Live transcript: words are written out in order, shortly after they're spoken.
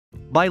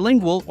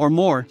Bilingual or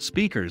more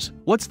speakers,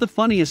 what's the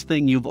funniest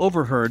thing you've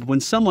overheard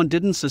when someone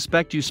didn't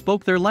suspect you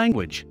spoke their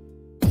language?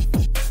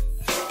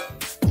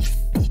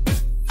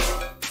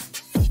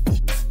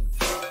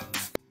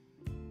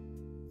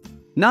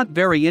 Not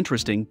very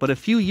interesting, but a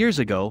few years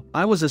ago,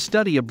 I was a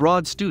study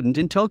abroad student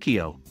in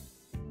Tokyo.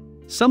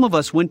 Some of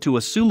us went to a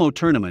sumo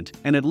tournament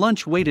and at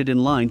lunch waited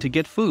in line to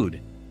get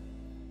food.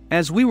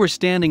 As we were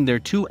standing there,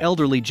 two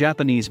elderly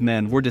Japanese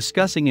men were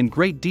discussing in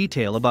great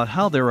detail about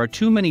how there are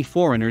too many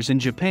foreigners in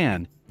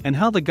Japan, and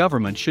how the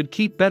government should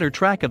keep better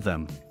track of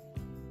them.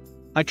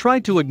 I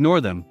tried to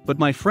ignore them, but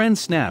my friend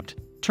snapped,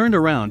 turned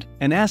around,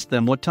 and asked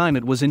them what time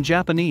it was in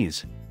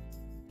Japanese.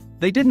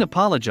 They didn't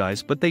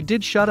apologize, but they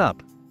did shut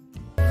up.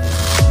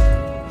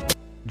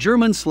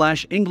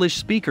 German/English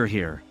speaker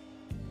here.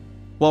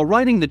 While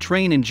riding the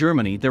train in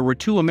Germany, there were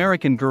two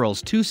American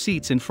girls 2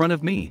 seats in front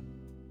of me.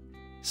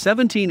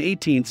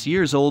 17-18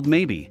 years old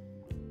maybe.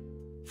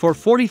 For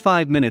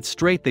 45 minutes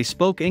straight they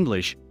spoke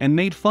English and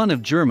made fun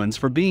of Germans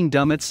for being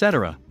dumb,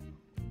 etc.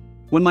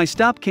 When my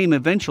stop came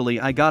eventually,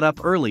 I got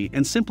up early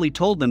and simply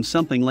told them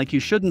something like, you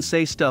shouldn't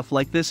say stuff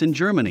like this in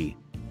Germany.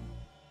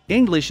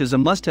 English is a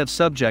must-have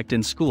subject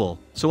in school,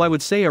 so I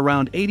would say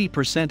around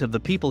 80% of the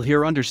people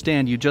here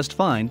understand you just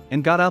fine,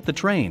 and got out the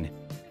train.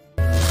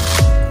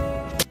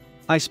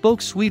 I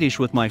spoke Swedish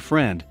with my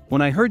friend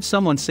when I heard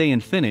someone say in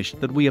Finnish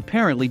that we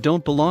apparently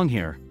don't belong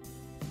here.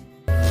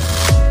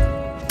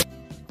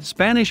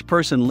 Spanish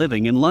person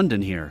living in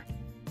London here.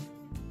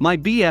 My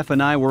BF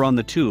and I were on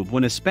the tube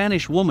when a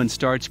Spanish woman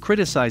starts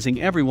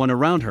criticizing everyone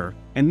around her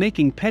and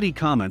making petty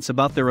comments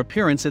about their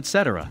appearance,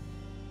 etc.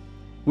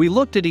 We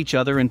looked at each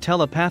other and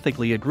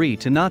telepathically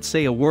agreed to not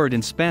say a word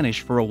in Spanish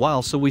for a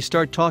while, so we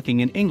start talking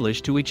in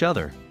English to each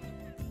other.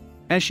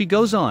 As she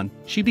goes on,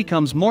 she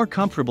becomes more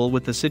comfortable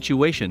with the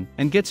situation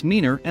and gets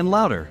meaner and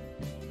louder.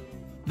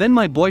 Then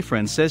my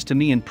boyfriend says to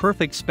me in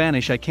perfect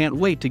Spanish, I can't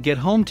wait to get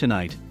home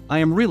tonight, I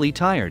am really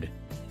tired.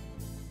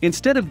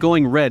 Instead of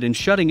going red and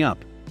shutting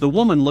up, the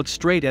woman looks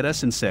straight at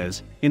us and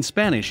says, in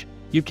Spanish,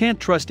 you can't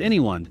trust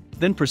anyone,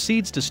 then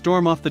proceeds to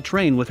storm off the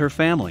train with her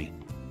family.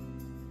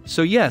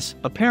 So yes,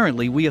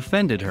 apparently we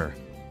offended her.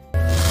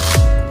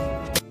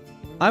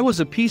 I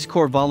was a Peace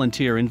Corps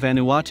volunteer in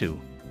Vanuatu.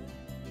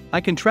 I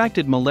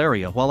contracted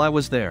malaria while I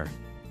was there.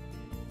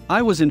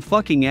 I was in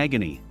fucking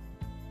agony.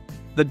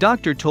 The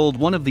doctor told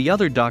one of the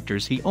other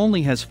doctors he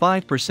only has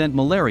 5%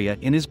 malaria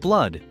in his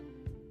blood.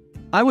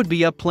 I would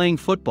be up playing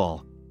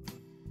football.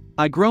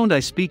 I groaned, I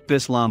speak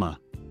Bislama.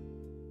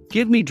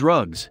 Give me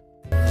drugs.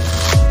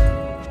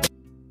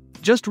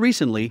 Just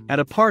recently, at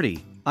a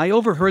party, I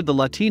overheard the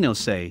Latinos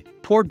say,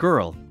 poor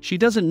girl, she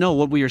doesn't know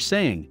what we are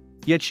saying,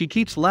 yet she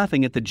keeps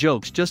laughing at the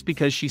jokes just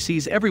because she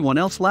sees everyone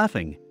else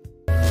laughing.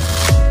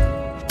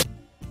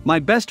 My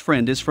best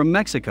friend is from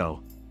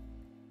Mexico.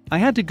 I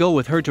had to go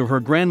with her to her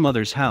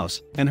grandmother's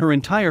house, and her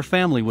entire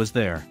family was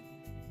there.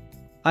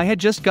 I had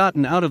just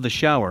gotten out of the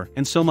shower,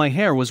 and so my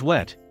hair was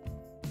wet.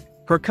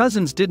 Her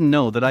cousins didn't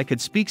know that I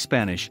could speak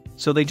Spanish,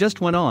 so they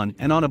just went on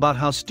and on about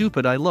how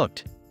stupid I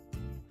looked.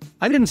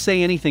 I didn't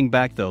say anything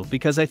back though,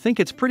 because I think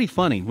it's pretty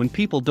funny when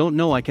people don't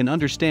know I can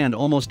understand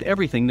almost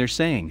everything they're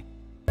saying.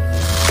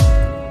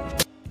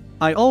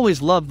 I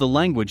always loved the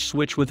language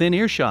switch within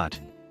earshot.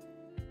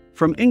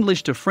 From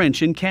English to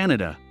French in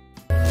Canada.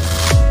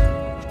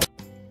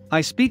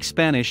 I speak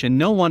Spanish and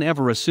no one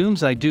ever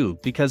assumes I do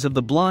because of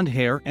the blonde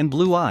hair and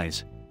blue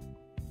eyes.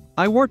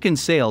 I work in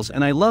sales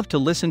and I love to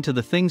listen to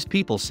the things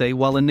people say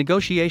while in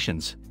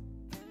negotiations.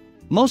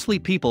 Mostly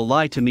people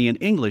lie to me in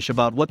English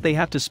about what they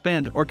have to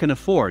spend or can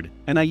afford,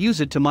 and I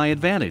use it to my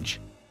advantage.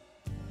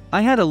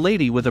 I had a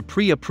lady with a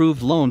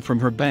pre-approved loan from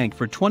her bank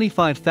for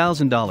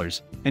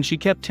 $25,000, and she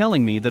kept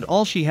telling me that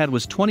all she had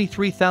was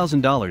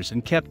 $23,000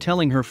 and kept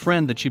telling her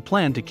friend that she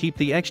planned to keep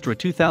the extra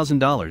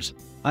 $2,000.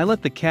 I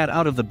let the cat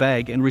out of the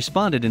bag and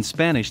responded in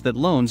Spanish that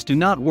loans do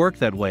not work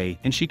that way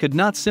and she could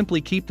not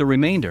simply keep the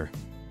remainder.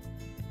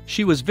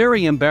 She was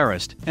very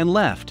embarrassed and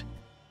left.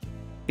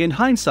 In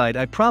hindsight,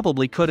 I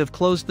probably could have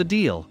closed the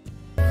deal.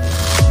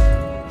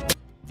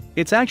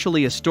 It's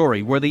actually a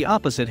story where the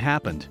opposite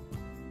happened.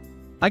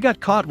 I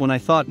got caught when I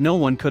thought no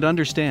one could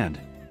understand.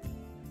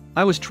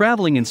 I was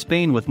traveling in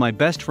Spain with my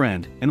best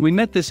friend, and we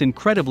met this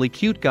incredibly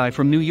cute guy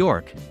from New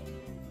York.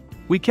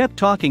 We kept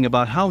talking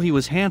about how he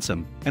was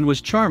handsome and was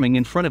charming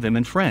in front of him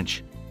in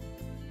French.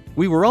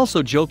 We were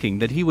also joking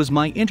that he was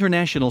my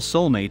international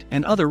soulmate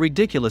and other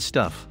ridiculous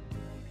stuff.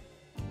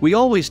 We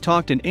always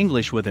talked in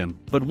English with him,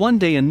 but one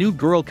day a new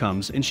girl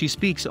comes and she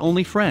speaks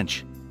only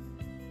French.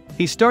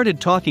 He started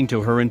talking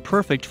to her in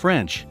perfect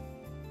French.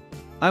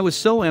 I was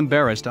so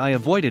embarrassed I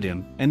avoided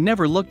him and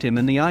never looked him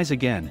in the eyes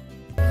again.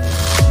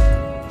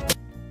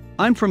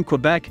 I'm from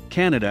Quebec,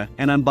 Canada,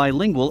 and I'm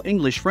bilingual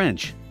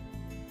English-French.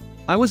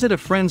 I was at a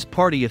friend's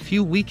party a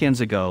few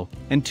weekends ago,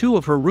 and 2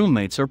 of her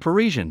roommates are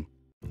Parisian.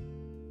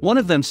 One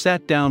of them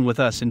sat down with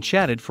us and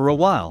chatted for a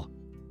while.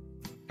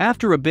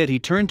 After a bit he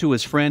turned to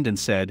his friend and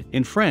said,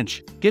 in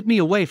French, "Get me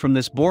away from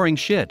this boring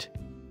shit."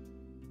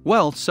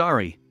 Well,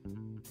 sorry.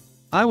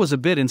 I was a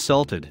bit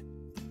insulted.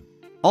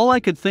 All I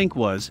could think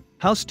was,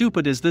 How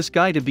stupid is this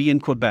guy to be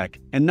in Quebec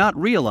and not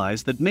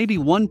realize that maybe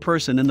one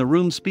person in the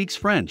room speaks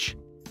French?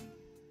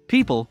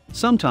 People,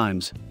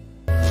 sometimes.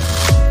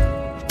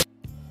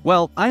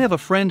 Well, I have a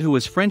friend who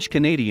is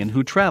French-Canadian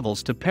who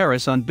travels to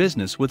Paris on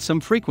business with some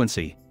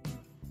frequency.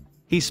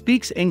 He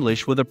speaks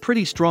English with a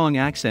pretty strong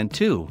accent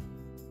too.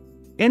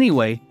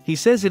 Anyway, he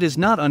says it is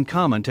not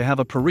uncommon to have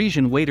a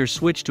Parisian waiter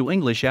switch to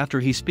English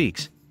after he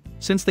speaks,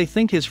 since they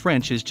think his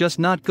French is just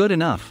not good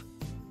enough.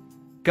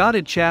 God,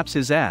 it chaps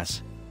his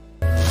ass.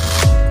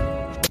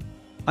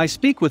 I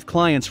speak with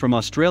clients from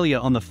Australia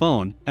on the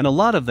phone, and a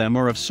lot of them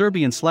are of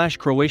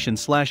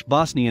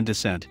Serbian/Croatian/Bosnian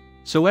descent,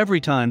 so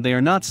every time they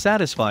are not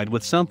satisfied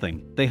with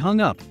something, they hung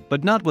up,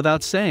 but not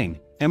without saying,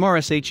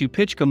 "Mrshu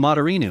pichka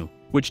materinu,"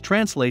 which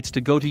translates to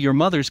 "go to your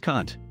mother's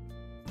cunt."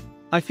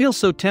 I feel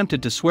so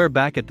tempted to swear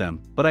back at them,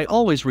 but I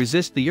always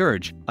resist the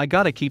urge. I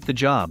gotta keep the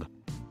job.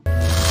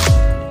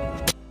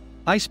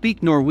 I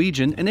speak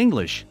Norwegian and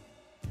English.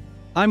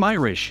 I'm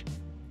Irish.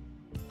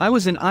 I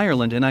was in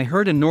Ireland and I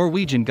heard a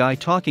Norwegian guy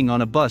talking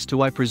on a bus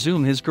to, I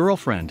presume, his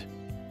girlfriend.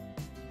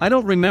 I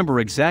don't remember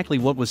exactly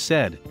what was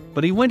said,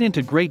 but he went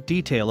into great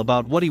detail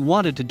about what he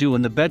wanted to do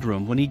in the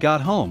bedroom when he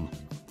got home.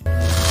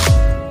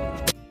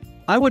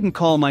 I wouldn't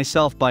call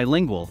myself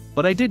bilingual,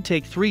 but I did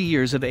take 3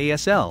 years of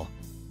ASL.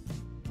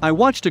 I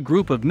watched a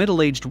group of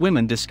middle-aged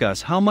women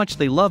discuss how much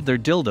they love their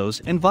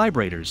dildos and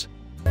vibrators.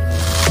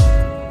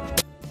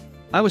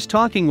 I was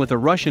talking with a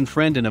Russian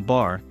friend in a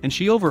bar, and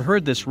she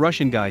overheard this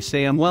Russian guy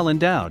say, "I'm well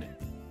endowed.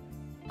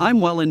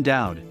 I'm well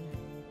endowed,"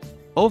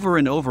 over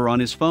and over on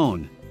his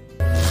phone.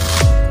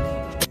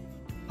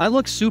 I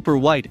looked super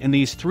white, and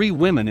these 3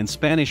 women in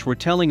Spanish were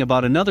telling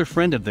about another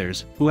friend of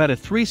theirs who had a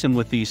threesome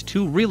with these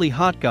 2 really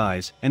hot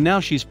guys, and now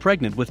she's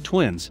pregnant with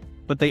twins,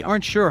 but they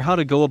aren't sure how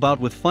to go about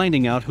with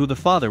finding out who the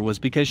father was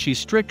because she's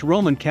strict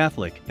Roman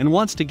Catholic and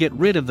wants to get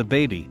rid of the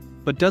baby,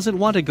 but doesn't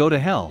want to go to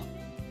hell.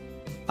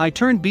 I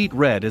turned beet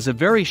red as a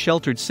very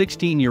sheltered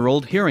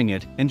 16-year-old hearing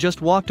it and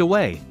just walked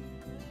away.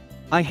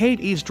 I hate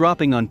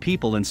eavesdropping on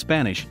people in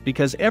Spanish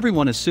because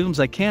everyone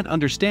assumes I can't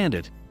understand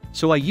it,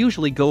 so I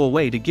usually go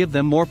away to give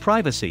them more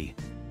privacy.